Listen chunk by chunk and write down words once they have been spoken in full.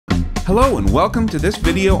Hello and welcome to this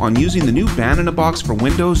video on using the new Band-in-a-Box for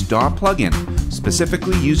Windows DAW plugin,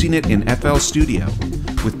 specifically using it in FL Studio.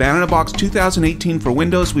 With Band-in-a-Box 2018 for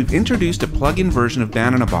Windows, we've introduced a plugin version of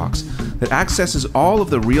Band-in-a-Box that accesses all of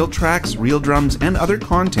the real tracks, real drums, and other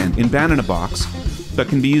content in Band-in-a-Box, but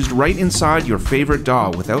can be used right inside your favorite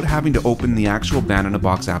DAW without having to open the actual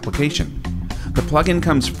Band-in-a-Box application. The plugin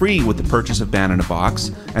comes free with the purchase of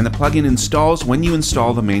Band-in-a-Box, and the plugin installs when you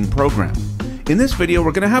install the main program. In this video,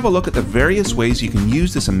 we're going to have a look at the various ways you can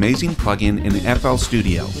use this amazing plugin in FL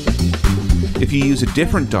Studio. If you use a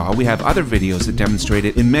different DAW, we have other videos that demonstrate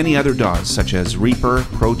it in many other DAWs, such as Reaper,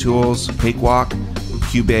 Pro Tools, Cakewalk,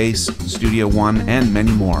 Cubase, Studio One, and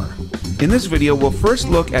many more. In this video, we'll first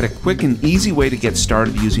look at a quick and easy way to get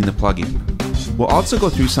started using the plugin. We'll also go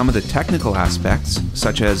through some of the technical aspects,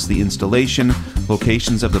 such as the installation,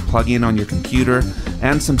 locations of the plugin on your computer,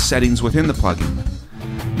 and some settings within the plugin.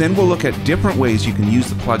 Then we'll look at different ways you can use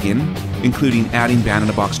the plugin, including adding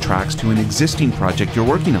Band-in-a-Box tracks to an existing project you're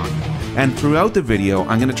working on. And throughout the video,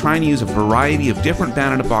 I'm going to try and use a variety of different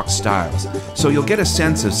Band-in-a-Box styles, so you'll get a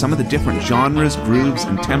sense of some of the different genres, grooves,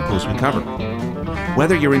 and tempos we cover.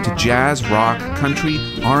 Whether you're into jazz, rock, country,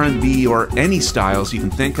 R&B, or any styles you can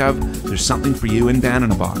think of, there's something for you in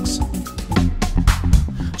Band-in-a-Box.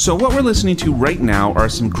 So what we're listening to right now are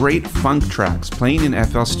some great funk tracks playing in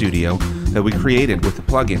FL Studio that we created with the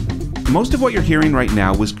plugin. Most of what you're hearing right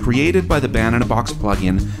now was created by the Band-in-a-Box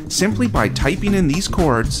plugin simply by typing in these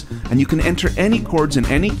chords, and you can enter any chords in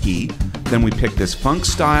any key. Then we picked this funk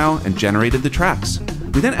style and generated the tracks.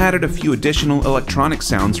 We then added a few additional electronic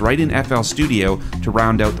sounds right in FL Studio to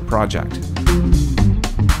round out the project.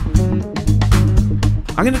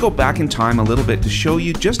 I'm going to go back in time a little bit to show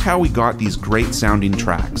you just how we got these great sounding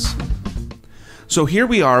tracks. So here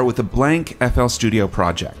we are with a blank FL Studio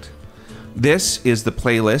project. This is the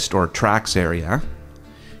playlist or tracks area.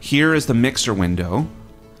 Here is the mixer window.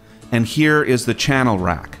 And here is the channel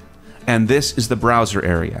rack. And this is the browser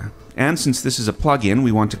area. And since this is a plugin,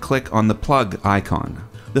 we want to click on the plug icon.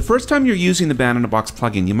 The first time you're using the Band-in-a-Box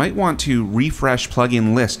plugin, you might want to refresh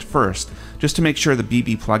plugin list first, just to make sure the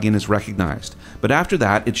BB plugin is recognized. But after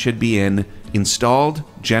that, it should be in Installed,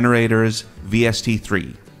 Generators,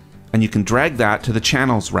 VST3. And you can drag that to the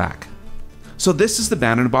channels rack. So this is the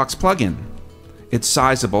Band-in-a-Box plugin. It's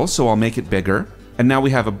sizable, so I'll make it bigger. And now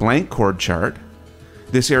we have a blank chord chart.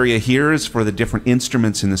 This area here is for the different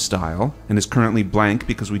instruments in the style, and is currently blank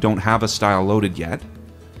because we don't have a style loaded yet.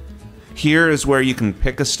 Here is where you can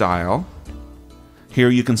pick a style. Here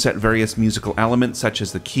you can set various musical elements such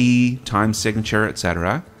as the key, time signature,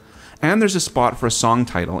 etc. And there's a spot for a song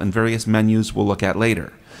title and various menus we'll look at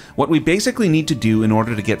later. What we basically need to do in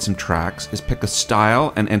order to get some tracks is pick a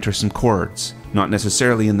style and enter some chords, not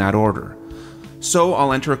necessarily in that order. So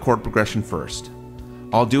I'll enter a chord progression first.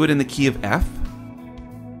 I'll do it in the key of F,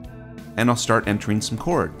 and I'll start entering some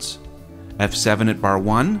chords. F7 at bar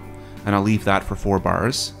 1, and I'll leave that for 4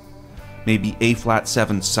 bars. Maybe A flat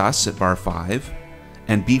 7 sus at bar 5,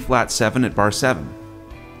 and B flat 7 at bar 7.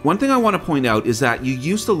 One thing I want to point out is that you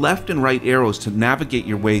use the left and right arrows to navigate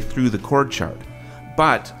your way through the chord chart,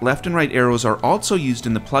 but left and right arrows are also used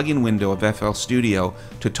in the plugin window of FL Studio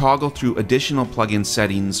to toggle through additional plugin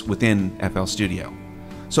settings within FL Studio.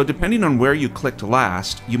 So depending on where you clicked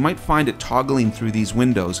last, you might find it toggling through these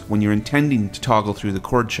windows when you're intending to toggle through the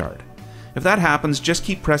chord chart. If that happens, just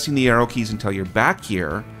keep pressing the arrow keys until you're back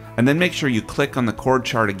here, and then make sure you click on the chord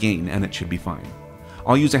chart again, and it should be fine.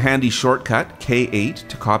 I'll use a handy shortcut, K8,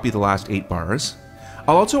 to copy the last 8 bars.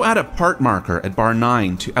 I'll also add a part marker at bar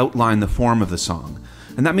 9 to outline the form of the song,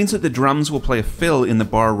 and that means that the drums will play a fill in the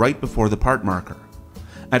bar right before the part marker.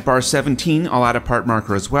 At bar 17, I'll add a part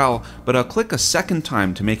marker as well, but I'll click a second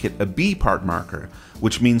time to make it a B part marker,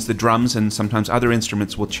 which means the drums and sometimes other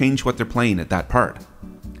instruments will change what they're playing at that part.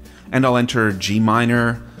 And I'll enter G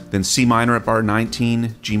minor, then C minor at bar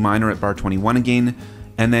 19, G minor at bar 21 again,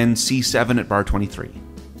 and then C7 at bar 23.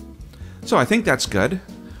 So I think that's good.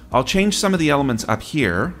 I'll change some of the elements up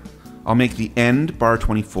here. I'll make the end bar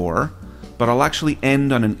 24, but I'll actually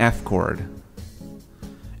end on an F chord.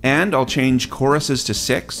 And I'll change choruses to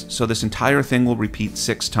 6, so this entire thing will repeat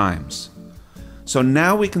 6 times. So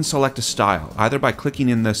now we can select a style, either by clicking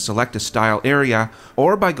in the Select a Style area,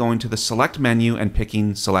 or by going to the Select menu and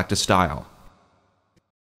picking Select a Style.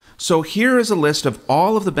 So here is a list of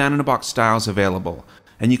all of the Band-in-a-Box styles available,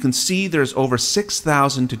 and you can see there's over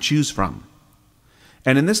 6,000 to choose from.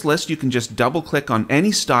 And in this list you can just double-click on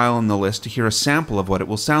any style in the list to hear a sample of what it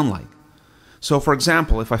will sound like. So for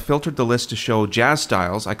example, if I filtered the list to show jazz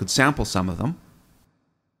styles, I could sample some of them.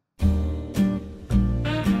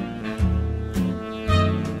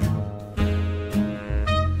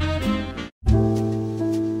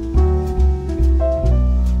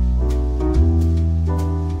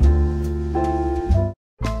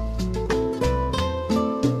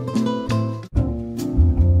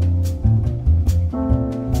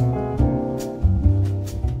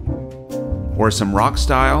 or some rock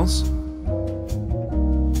styles.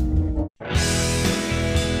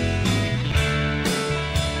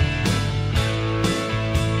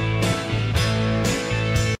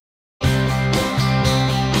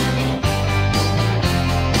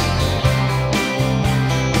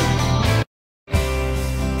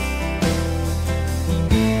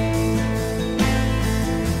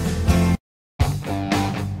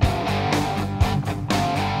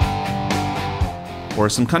 Or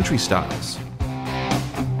some country styles.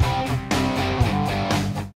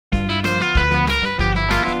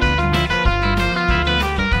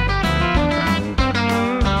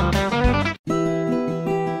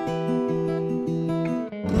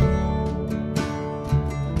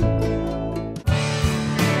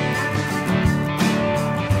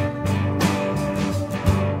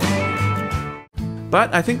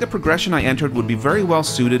 But I think the progression I entered would be very well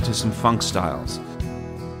suited to some funk styles,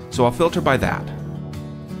 so I'll filter by that.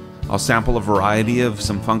 I'll sample a variety of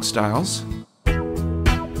some funk styles.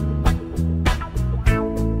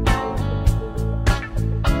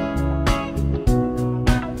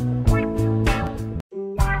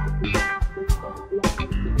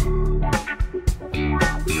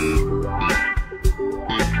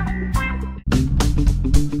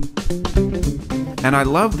 And I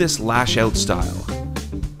love this lash out style.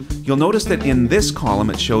 You'll notice that in this column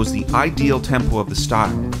it shows the ideal tempo of the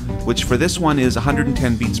style, which for this one is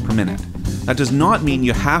 110 beats per minute. That does not mean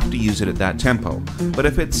you have to use it at that tempo, but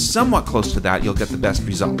if it's somewhat close to that, you'll get the best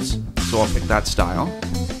results. So I'll pick that style.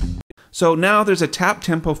 So now there's a tap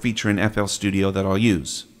tempo feature in FL Studio that I'll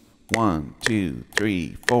use. 1, 2,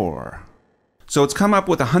 3, 4. So it's come up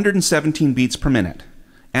with 117 beats per minute,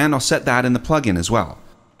 and I'll set that in the plugin as well.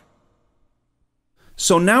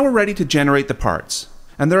 So now we're ready to generate the parts.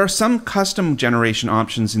 And there are some custom generation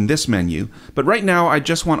options in this menu, but right now I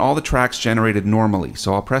just want all the tracks generated normally,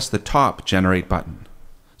 so I'll press the top Generate button.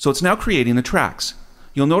 So it's now creating the tracks.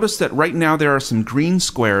 You'll notice that right now there are some green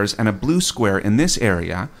squares and a blue square in this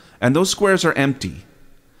area, and those squares are empty.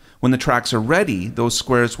 When the tracks are ready, those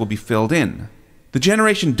squares will be filled in. The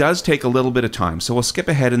generation does take a little bit of time, so we'll skip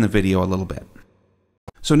ahead in the video a little bit.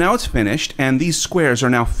 So now it's finished, and these squares are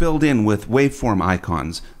now filled in with waveform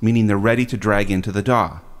icons, meaning they're ready to drag into the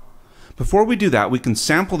DAW. Before we do that, we can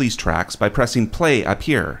sample these tracks by pressing play up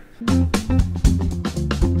here.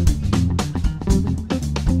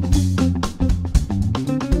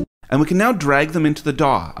 And we can now drag them into the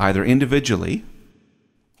DAW, either individually,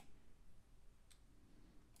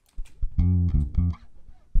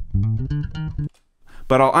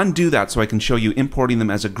 but I'll undo that so I can show you importing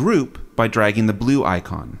them as a group by dragging the blue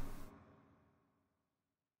icon.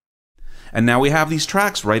 And now we have these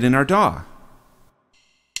tracks right in our DAW.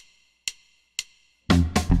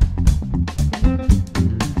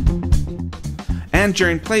 And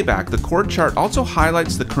during playback, the chord chart also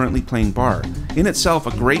highlights the currently playing bar. In itself,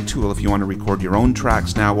 a great tool if you want to record your own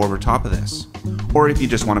tracks now over top of this, or if you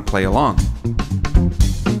just want to play along.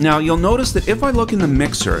 Now you'll notice that if I look in the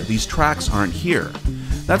mixer, these tracks aren't here.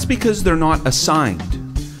 That's because they're not assigned.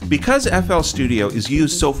 Because FL Studio is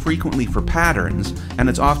used so frequently for patterns, and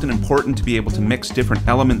it's often important to be able to mix different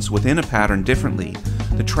elements within a pattern differently,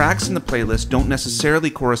 the tracks in the playlist don't necessarily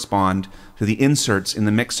correspond to the inserts in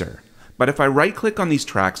the mixer. But if I right-click on these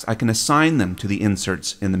tracks, I can assign them to the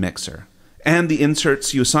inserts in the mixer. And the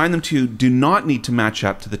inserts you assign them to do not need to match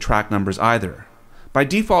up to the track numbers either. By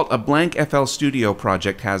default, a blank FL Studio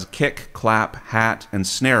project has kick, clap, hat, and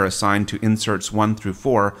snare assigned to inserts 1 through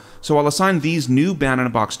 4, so I'll assign these new Banana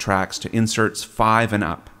Box tracks to inserts 5 and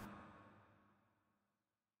up.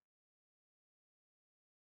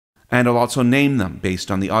 And I'll also name them based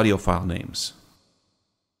on the audio file names.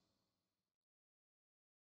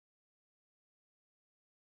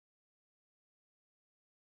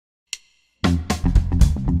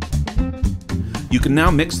 You can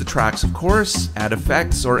now mix the tracks, of course, add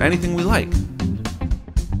effects, or anything we like.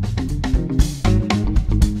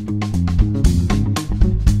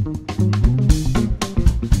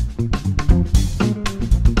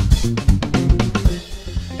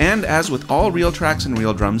 And as with all real tracks and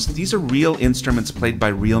real drums, these are real instruments played by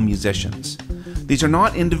real musicians. These are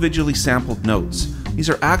not individually sampled notes. These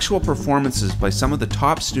are actual performances by some of the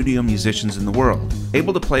top studio musicians in the world,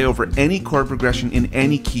 able to play over any chord progression in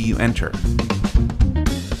any key you enter.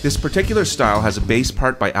 This particular style has a bass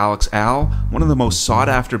part by Alex Al, one of the most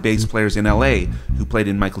sought-after bass players in LA, who played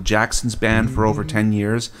in Michael Jackson's band for over 10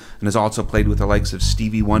 years, and has also played with the likes of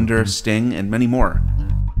Stevie Wonder, Sting, and many more.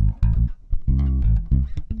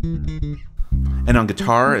 And on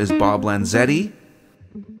guitar is Bob Lanzetti,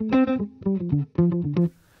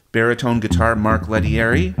 baritone guitar Mark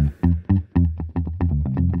Lettieri,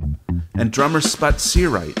 and drummer Sput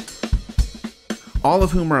Searight, all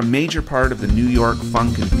of whom are a major part of the New York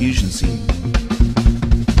funk and fusion scene.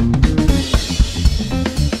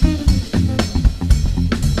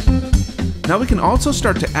 Now we can also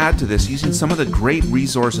start to add to this using some of the great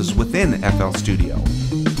resources within FL Studio.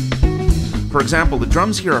 For example, the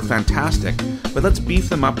drums here are fantastic, but let's beef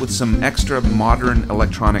them up with some extra modern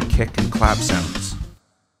electronic kick and clap sounds.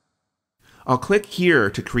 I'll click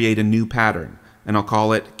here to create a new pattern, and I'll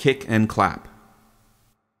call it Kick and Clap.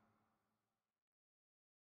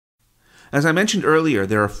 As I mentioned earlier,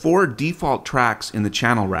 there are 4 default tracks in the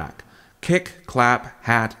channel rack: kick, clap,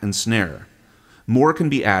 hat, and snare. More can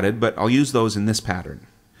be added, but I'll use those in this pattern.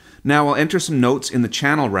 Now I'll enter some notes in the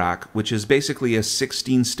channel rack, which is basically a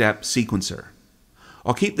 16-step sequencer.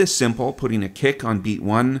 I'll keep this simple, putting a kick on beat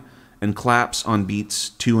 1 and claps on beats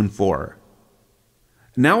 2 and 4.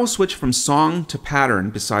 Now I'll switch from song to pattern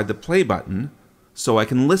beside the play button so I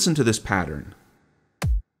can listen to this pattern.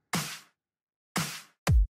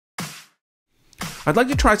 I'd like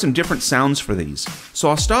to try some different sounds for these, so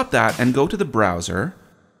I'll stop that and go to the browser.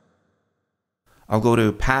 I'll go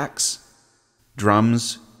to Packs,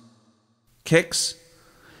 Drums, Kicks,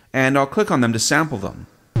 and I'll click on them to sample them.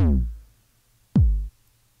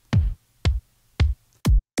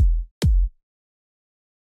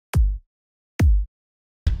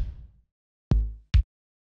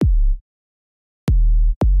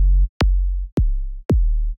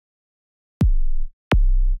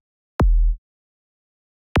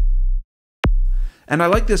 And I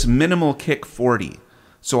like this minimal kick 40,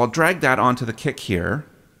 so I'll drag that onto the kick here.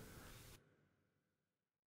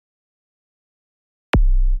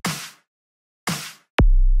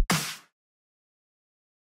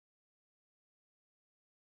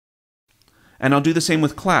 And I'll do the same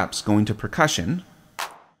with claps, going to percussion.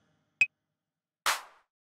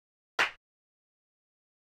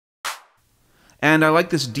 And I like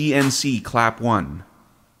this DNC clap 1.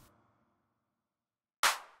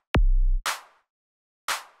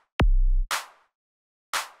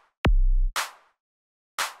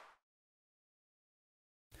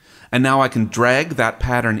 And now I can drag that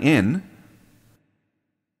pattern in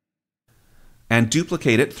and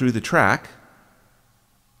duplicate it through the track.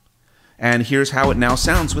 And here's how it now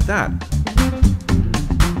sounds with that.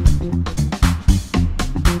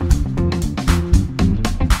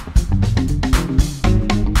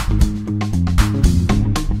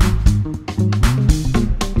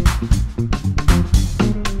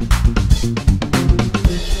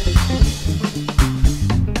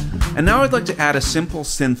 And now I'd like to add a simple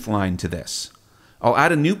synth line to this. I'll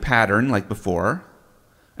add a new pattern like before,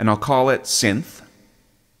 and I'll call it Synth.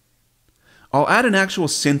 I'll add an actual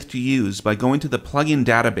synth to use by going to the plugin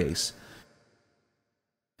database,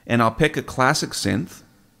 and I'll pick a classic synth,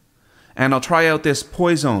 and I'll try out this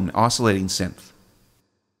Poison oscillating synth.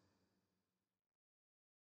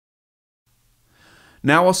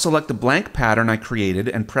 Now I'll select the blank pattern I created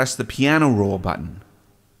and press the piano roll button.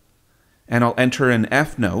 And I'll enter an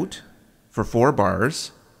F note for 4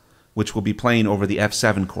 bars, which will be playing over the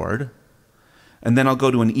F7 chord. And then I'll go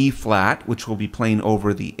to an E flat, which will be playing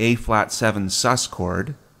over the A flat 7 sus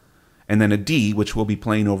chord, and then a D, which will be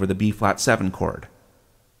playing over the B flat 7 chord.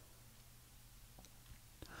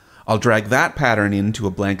 I'll drag that pattern into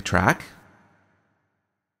a blank track,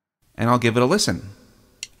 and I'll give it a listen.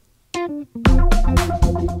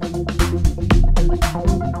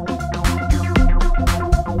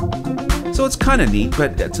 So it's kind of neat,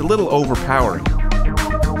 but it's a little overpowering.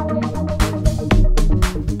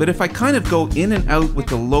 But if I kind of go in and out with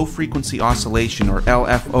the low frequency oscillation, or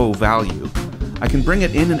LFO value, I can bring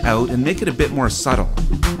it in and out and make it a bit more subtle.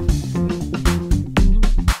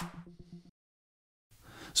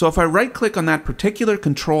 So if I right click on that particular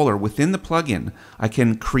controller within the plugin, I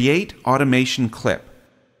can create automation clip,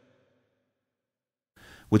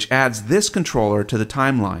 which adds this controller to the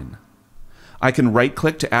timeline. I can right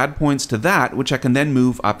click to add points to that, which I can then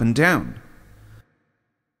move up and down.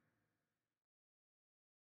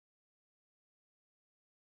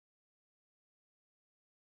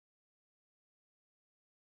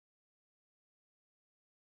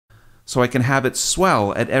 So I can have it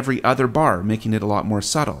swell at every other bar, making it a lot more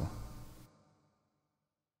subtle.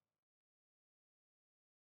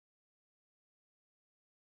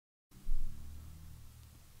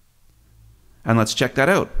 And let's check that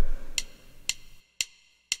out.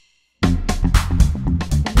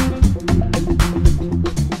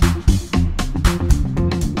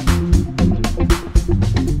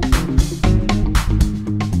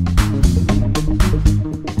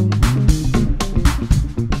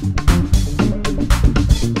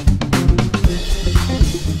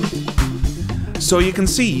 So you can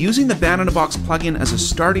see, using the Band in a Box plugin as a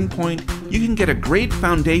starting point, you can get a great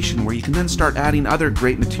foundation where you can then start adding other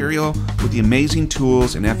great material with the amazing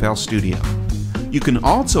tools in FL Studio. You can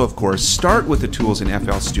also, of course, start with the tools in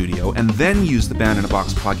FL Studio and then use the Band in a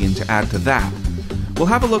Box plugin to add to that. We'll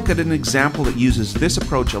have a look at an example that uses this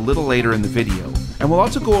approach a little later in the video, and we'll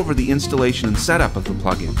also go over the installation and setup of the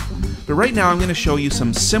plugin. But right now I'm going to show you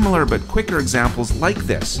some similar but quicker examples like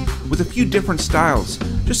this, with a few different styles,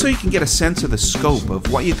 just so you can get a sense of the scope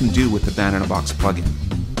of what you can do with the Band in a Box plugin.